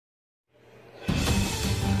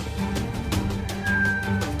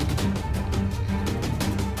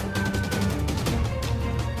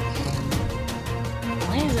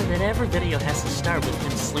video has to start with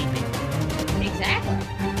him sleeping. Exactly.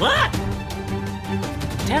 What?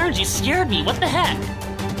 Terrence, you scared me. What the heck?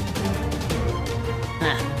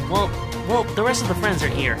 Well, the rest of the friends are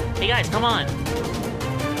here. Hey guys, come on.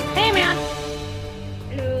 Hey man.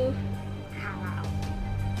 Hello.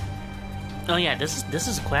 Oh yeah, this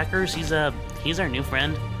is Quackers. He's our new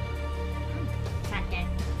friend. Second.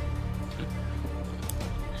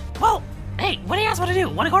 Well, hey, what do you guys want to do?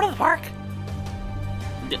 Want to go to the park?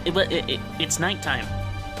 It's nighttime.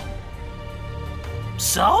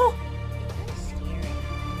 So? That's scary.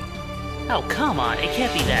 Oh, come on. It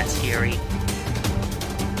can't be that scary.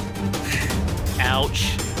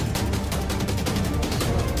 Ouch.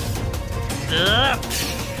 Ugh.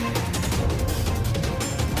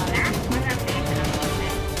 Well, that's what I'm thinking about.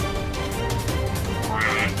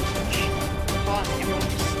 Oh, everyone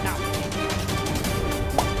just stop.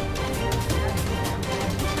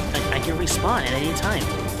 I can respawn at any time.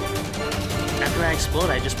 After I explode,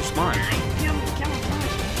 I just respawn.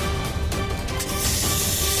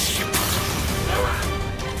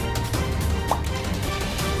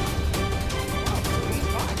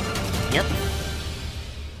 Yep.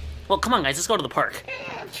 Well, come on, guys. Let's go to the park.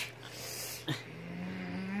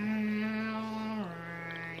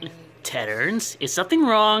 Tedderns, is something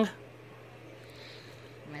wrong?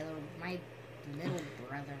 My little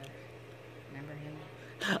brother. Remember him?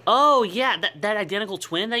 Oh, yeah, that identical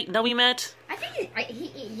twin that we met? I think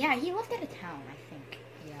he left out of town, I think.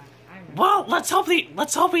 Yeah, I remember. Well, let's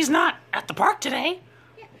hope he's not at the park today.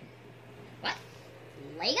 Yeah. What?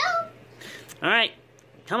 Lego? All right.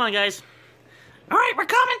 Come on, guys. All right, we're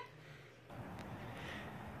coming.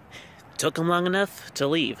 Took him long enough to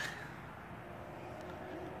leave.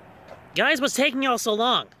 Guys, what's taking y'all so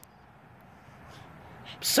long?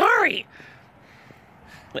 Sorry.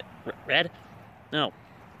 Wait, Red? No.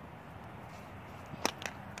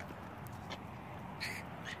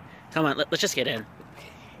 Come on, let's just get in.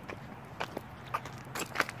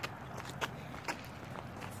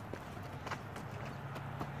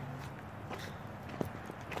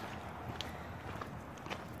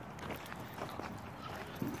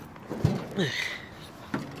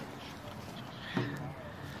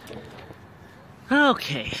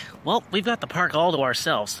 Okay, well, we've got the park all to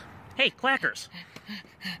ourselves. Hey, Quackers.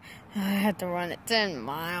 I had to run a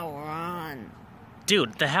 10-mile run.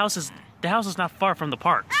 Dude, the house is not far from the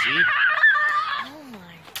park, see? Oh my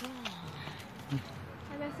god.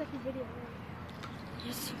 I messed up your video.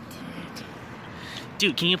 Yes, you did.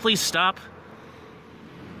 Dude, can you please stop?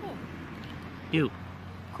 Oh. You.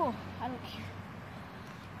 Cool. I don't care.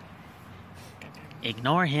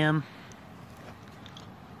 Ignore him.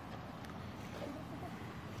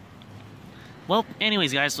 Well,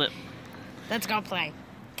 anyways, guys, Let's go play.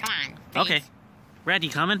 Come on. Please. okay. Red, you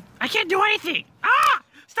coming? I can't do anything! Ah!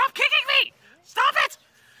 Stop kicking me! Stop it!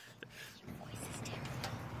 Your voice is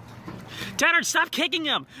terrible. Tanner, stop kicking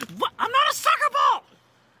him! What? I'm not a soccer ball!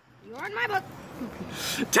 You're in my book.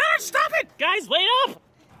 Tanner, stop it! Guys, wait up!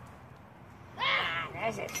 Ah,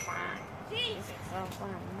 this is fun. Jeez. This is so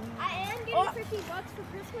fun. I am getting $50 for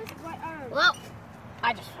Christmas, but Well,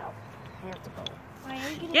 I just fell. I have to go. I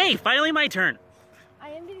am getting Yay, finally my turn.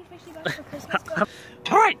 $50 for Christmas. But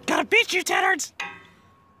Alright, gotta beat you, Tanners!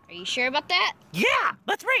 Are you sure about that? Yeah,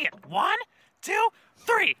 let's bring it. 1, 2,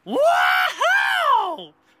 3. Woohoo!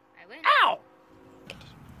 I win. Ow!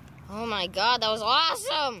 Oh my god, that was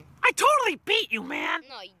awesome. I totally beat you, man!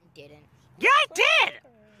 No, you didn't. Yeah, I did!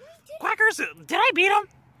 Quackers, did I beat him?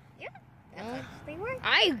 No. they were.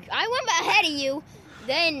 I went ahead of you,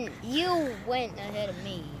 then you went ahead of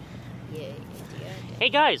me. Yeah. Hey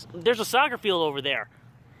guys, there's a soccer field over there.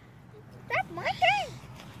 That's my thing.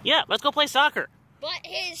 Yeah, let's go play soccer. But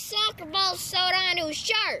his soccer ball's sewed onto his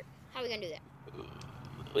shirt. How are we gonna do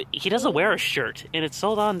that? He doesn't wear a shirt, and it's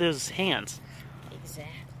sewed onto his hands.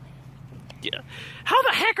 Exactly. Yeah. How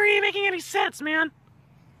the heck are you making any sense, man?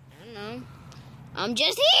 I don't know. I'm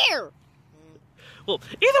just here. Well,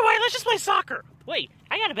 either way, let's just play soccer. Wait,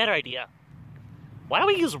 I got a better idea. Why don't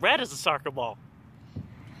we use Red as a soccer ball?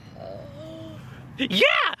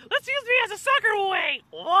 Yeah! Let's use me as a soccer ball! Wait,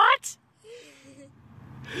 what?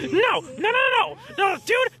 No,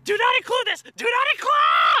 dude, do not include this! Do not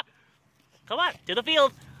include! Come on, to the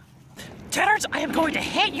field. Tanners, I am going to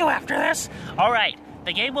hit you after this. All right,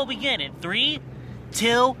 the game will begin in 3,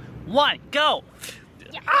 2, 1, go.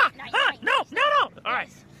 Yeah, No. All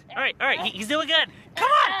right, he's doing good.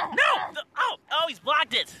 Come on, no. Oh, he's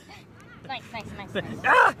blocked it. Nice.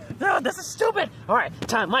 No, this is stupid. All right,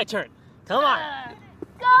 my turn. Come on.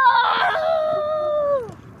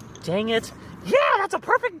 Go! Dang it. Yeah, that's a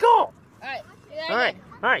perfect goal. Alright, All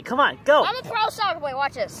right, come on, go. I'm a pro soccer boy.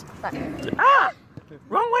 Watch this. Ah!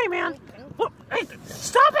 Wrong way, man. Whoa, hey,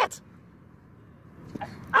 stop it!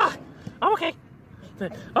 Ah! I'm okay.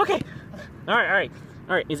 Okay. All right.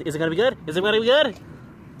 Is it gonna be good? Is it gonna be good?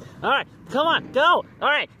 All right, come on, go. All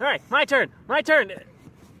right. My turn.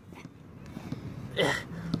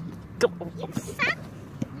 Go.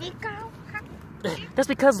 That's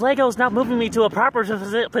because Lego's not moving me to a proper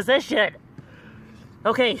position.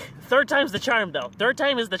 Okay, third time's the charm, though. Third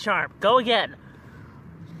time is the charm. Go again.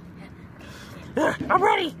 I'm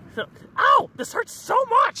ready. Ow! This hurts so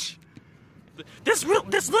much. This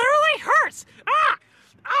literally hurts. Ah!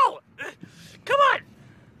 Ow! Come on.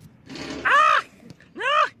 Ah!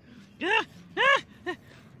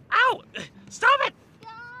 Ow! Stop it!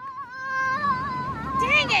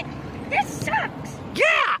 Dang it! This sucks!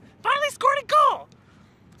 Yeah! Finally scored a goal!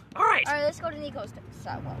 Alright. Alright, let's go to Nico's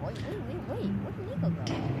side. Wait, where did Nico go?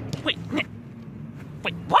 Wait,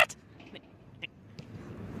 what?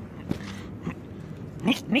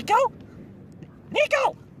 Nico?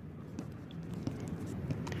 Nico!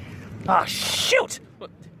 Oh, shoot!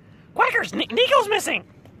 Quackers, Nico's missing!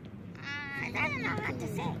 I don't know what to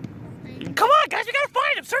say. Come on, guys, we gotta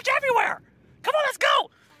find him! Search everywhere! Come on, let's go!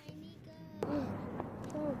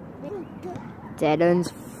 Dead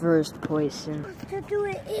ends first poison. To do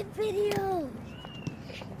an it video.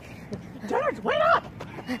 George, wait up!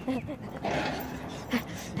 Wait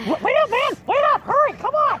up, man! Wait up! Hurry,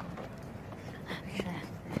 come on!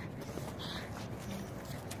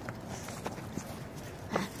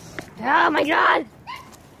 Oh my god!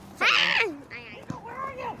 Where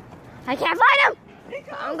are you? I can't find him!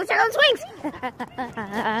 I'm gonna check on the swings!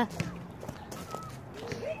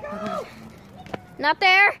 Not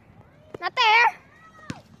there! Not there!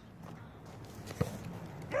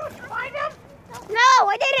 Did you find him? No,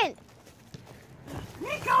 I didn't!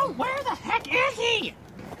 Nico, where the heck is he?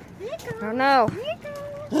 I don't know.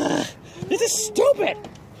 This is stupid!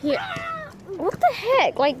 What the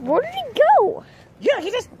heck? Like, where did he go? Yeah, he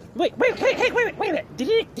just... Wait a minute. Did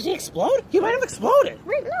he explode? He might have exploded.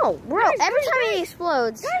 Wait, no, bro, every time he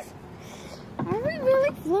explodes... Are we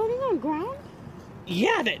really floating on ground?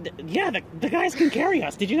 Yeah, the guys can carry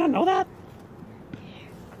us. Did you not know that?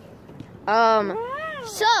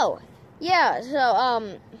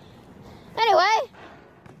 Anyway,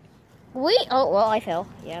 oh, well, I fell.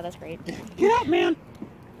 Yeah, that's great. Get up, man.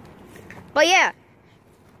 But yeah,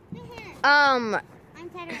 I'm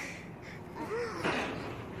Tedder.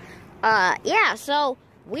 yeah, so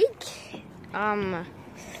we need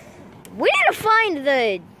to find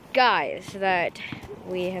the guys that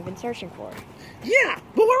we have been searching for. Yeah,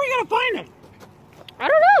 but where are we gonna find him? I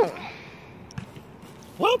don't know.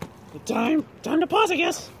 Well, time to pause, I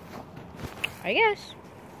guess. I guess.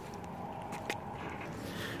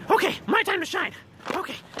 Okay, my time to shine.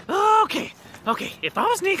 Okay. If I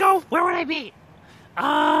was Nico, where would I be?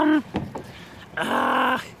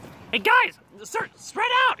 Hey guys,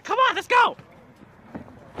 spread out. Come on, let's go.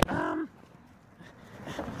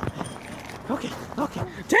 Okay.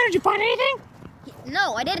 Tanner, did you find anything?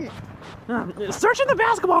 No, I didn't. Searching the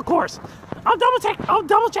basketball course. I'm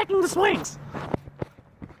double checking the swings.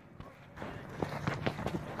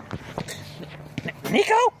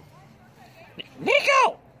 Nico?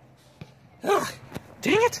 Nico! Ugh,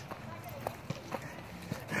 dang it!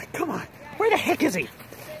 Come on, where the heck is he?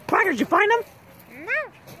 Quacker, did you find him?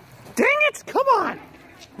 No. Dang it! Come on!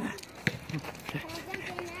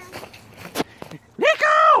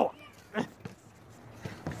 Nico!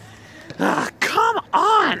 Come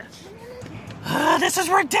on! This is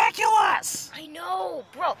ridiculous! I know,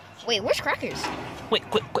 bro. Wait, where's Crackers? Wait,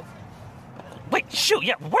 shoot,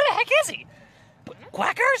 yeah, where the heck is he?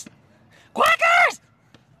 Quackers? Quackers!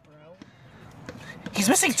 Bro. He's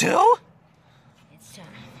missing too? It's time.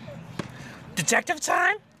 Detective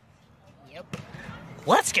time? Yep.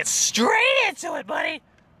 Let's get straight into it, buddy!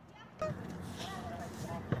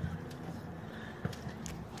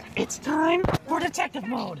 It's time for detective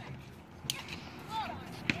mode.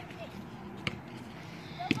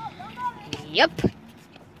 Yep.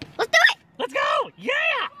 Let's do it! Let's go! Yeah!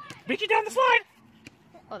 Beat you down the slide!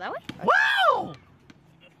 Oh, that way? Whoa!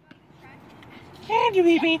 And you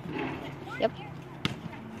beat me. Yep.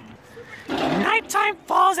 Nighttime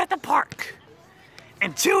falls at the park,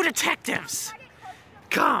 and two detectives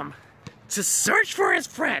come to search for his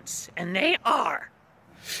friends, and they are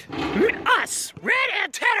us, Red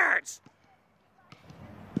and Teddards.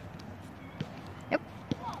 Yep.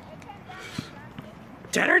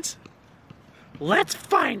 Teddards, let's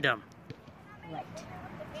find them. Right.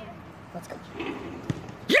 Let's go.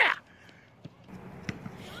 Yeah!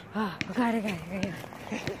 Oh, God, I got it.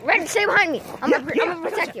 Red, stay behind me. I'm gonna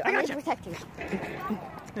protect you. I'm gonna protect you.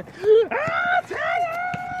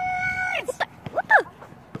 What the?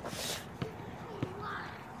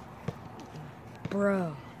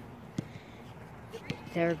 Bro.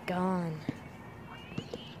 They're gone.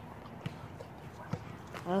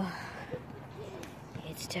 Oh.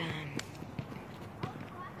 It's time.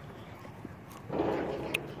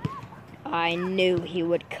 I knew he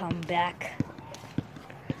would come back.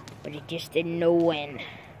 But he just didn't know when.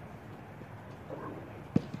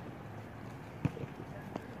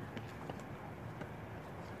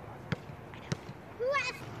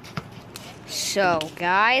 So,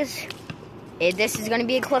 guys, this is going to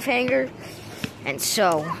be a cliffhanger. And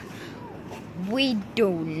so, we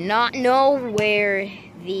do not know where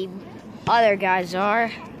the other guys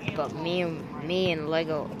are. But me and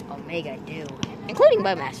Lego Omega do. Including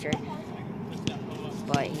Bugmaster.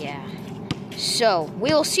 But, yeah. So, we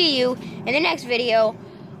will see you in the next video,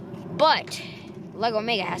 but Lego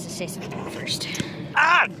Omega has to say something first.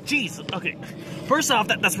 Ah, jeez. Okay. First off,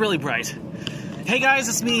 that's really bright. Hey guys,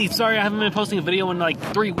 it's me. Sorry I haven't been posting a video in like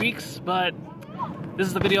 3 weeks, but this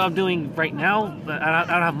is the video I'm doing right now. I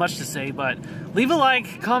don't have much to say, but leave a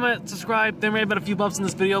like, comment, subscribe. There may have been a few bumps in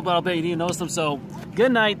this video, but I'll bet you didn't notice them, so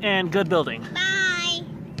good night and good building. Bye.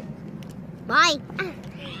 Bye.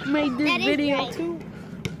 Made this video too.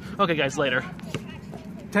 Okay guys, later.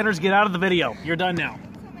 Tenners, get out of the video. You're done now.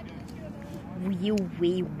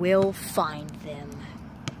 We will find them.